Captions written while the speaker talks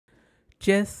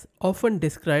Chess, often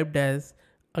described as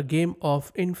a game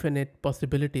of infinite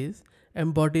possibilities,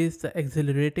 embodies the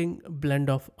exhilarating blend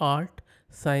of art,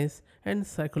 science, and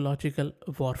psychological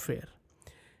warfare.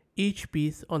 Each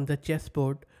piece on the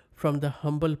chessboard, from the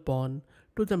humble pawn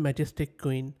to the majestic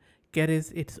queen,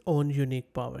 carries its own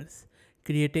unique powers,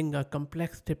 creating a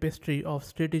complex tapestry of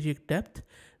strategic depth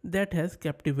that has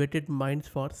captivated minds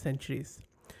for centuries.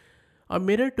 A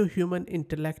mirror to human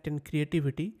intellect and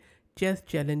creativity, chess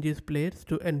challenges players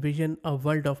to envision a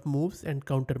world of moves and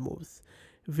counter moves,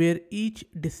 where each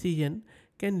decision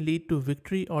can lead to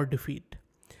victory or defeat.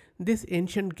 This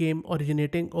ancient game,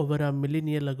 originating over a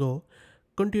millennial ago,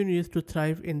 continues to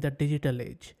thrive in the digital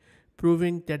age,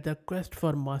 proving that the quest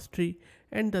for mastery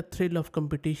and the thrill of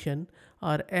competition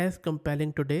are as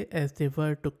compelling today as they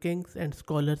were to kings and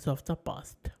scholars of the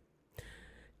past.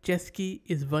 Chesski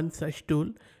is one such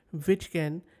tool which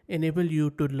can enable you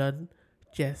to learn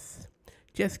chess.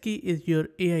 Chesski is your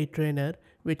AI trainer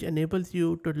which enables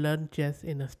you to learn chess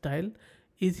in a style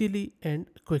easily and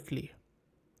quickly.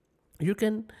 You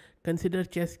can consider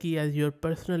Chesski as your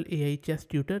personal AI chess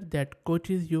tutor that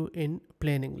coaches you in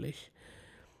plain English.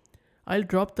 I'll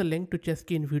drop the link to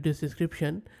Chesky in video's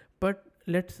description, but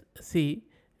let's see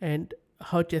and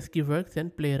how Chesky works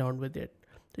and play around with it.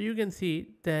 So you can see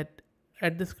that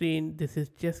at the screen this is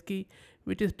Chesky,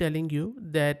 which is telling you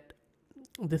that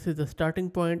this is the starting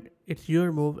point, it's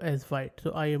your move as white.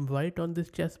 So I am white on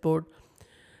this chessboard.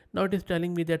 Now it is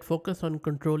telling me that focus on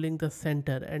controlling the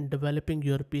center and developing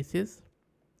your pieces.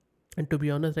 And to be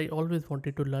honest, I always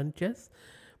wanted to learn chess,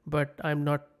 but I'm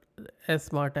not as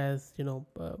smart as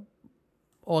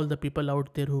all the people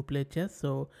out there who play chess,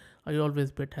 so I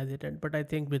always bit hesitant. But I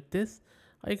think with this,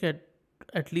 I can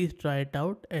at least try it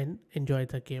out and enjoy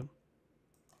the game.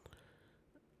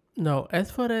 Now,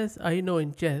 as far as I know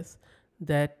in chess,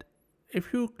 that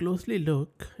if you closely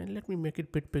look, and let me make it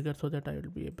a bit bigger so that I will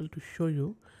be able to show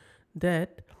you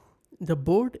that the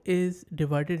board is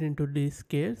divided into these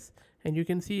squares, and you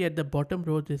can see at the bottom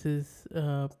row this is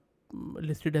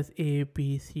listed as A,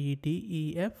 B, C, D,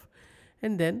 E, F,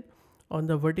 and then on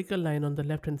the vertical line on the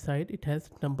left hand side it has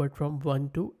numbered from 1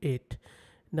 to 8.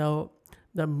 Now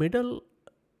the middle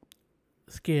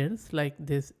squares like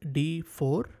this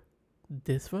D4,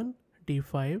 this one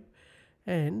D5,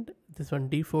 and this one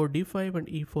D4, D5, and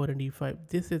E4 and E5,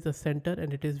 this is the center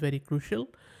and it is very crucial,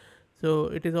 so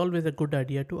it is always a good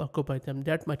idea to occupy them.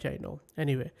 That much I know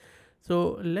anyway.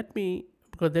 So let me,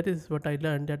 because that is what I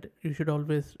learned, that you should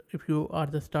always, if you are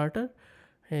the starter,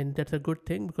 and that's a good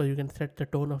thing because you can set the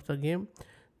tone of the game,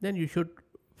 then you should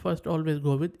first always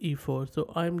go with E4.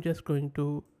 So I'm just going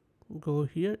to go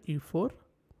here E4,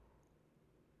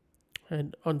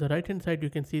 and on the right hand side you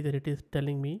can see that it is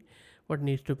telling me what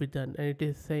needs to be done, and it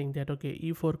is saying that okay,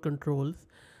 E4 controls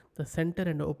the center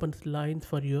and opens lines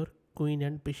for your queen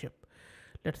and bishop.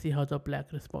 Let's see how the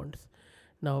black responds.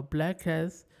 Now black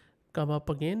has come up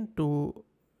again to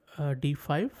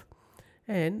D5,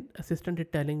 and assistant is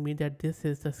telling me that this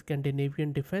is the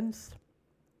Scandinavian defense.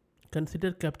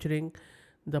 Consider capturing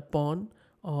the pawn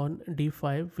on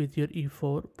D5 with your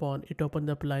E4 pawn. It opens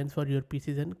up lines for your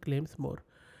pieces and claims more.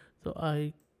 So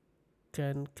I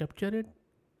can capture it.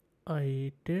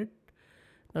 I did.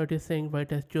 Now it is saying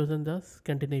white has chosen the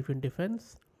Scandinavian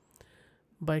defense.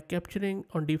 By capturing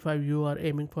on D5, you are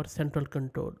aiming for central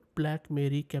control. Black may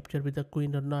recapture with the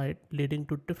queen or knight, leading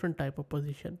to different type of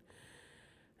position.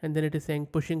 And then it is saying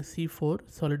pushing C4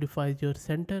 solidifies your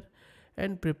center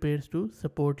and prepares to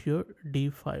support your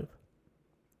D5.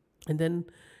 And then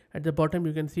at the bottom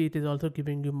you can see it is also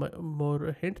giving you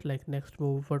more hints like next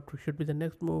move, what should be the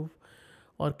next move,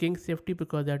 or king safety,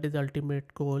 because that is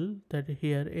ultimate goal, that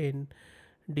here in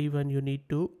D1 you need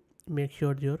to make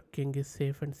sure your king is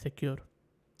safe and secure,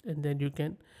 and then you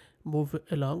can move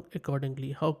along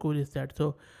accordingly. How cool is that?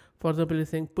 So for example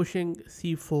it's saying pushing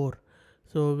C4.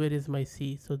 So where is my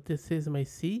C? So this is my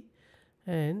C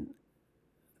and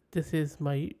this is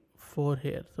my 4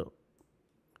 here. So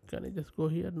can I just go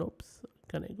here? Nope.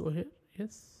 Can I go here?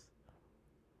 Yes.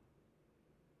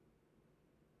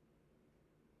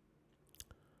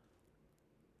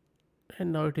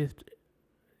 And now it is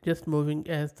just moving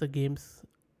as the games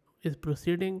is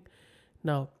proceeding.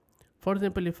 Now for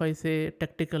example, if I say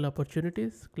tactical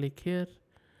opportunities, click here,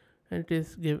 and it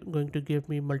is going to give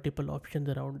me multiple options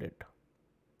around it.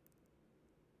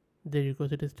 There you go.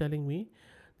 So it is telling me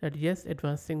that yes,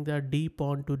 advancing the D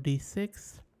pawn to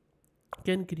D6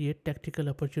 can create tactical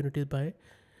opportunities by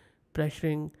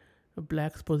pressuring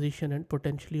black's position and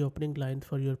potentially opening lines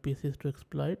for your pieces to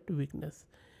exploit weakness.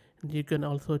 And you can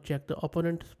also check the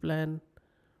opponent's plan.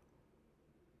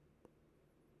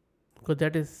 because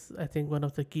that is, I think, one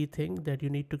of the key things, that you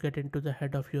need to get into the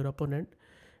head of your opponent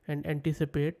and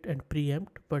anticipate and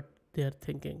preempt what they are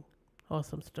thinking.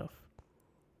 Awesome stuff.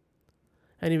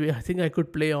 Anyway, I think I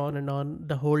could play on and on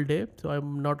the whole day, so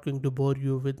I'm not going to bore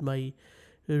you with my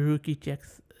rookie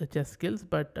chess skills.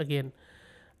 But again,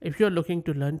 if you're looking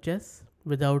to learn chess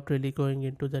without really going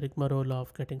into the rigmarole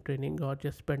of getting training or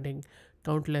just spending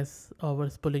countless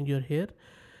hours pulling your hair,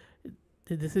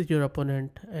 this is your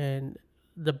opponent. And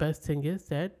the best thing is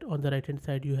that on the right hand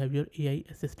side you have your AI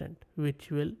assistant, which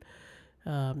will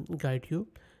guide you.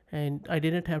 And I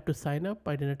didn't have to sign up,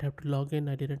 I didn't have to log in,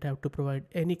 I didn't have to provide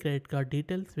any credit card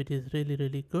details, which is really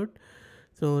really good.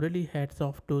 So really hats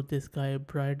off to this guy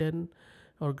Bryden,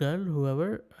 or girl,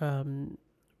 whoever.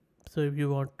 So if you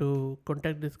want to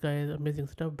contact this guy, amazing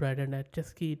stuff, Bryden at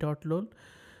chesky.lol.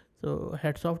 So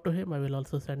hats off to him. I will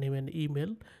also send him an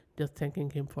email just thanking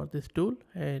him for this tool,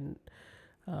 and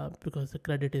because the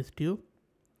credit is due.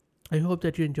 I hope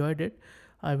that you enjoyed it.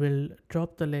 I will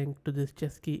drop the link to this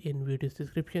Chesky in video's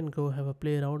description. Go have a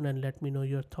play around and let me know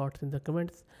your thoughts in the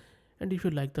comments. And if you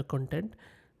like the content,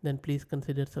 then please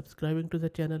consider subscribing to the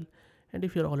channel. And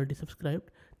if you're already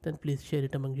subscribed, then please share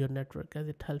it among your network, as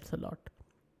it helps a lot.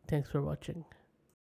 Thanks for watching.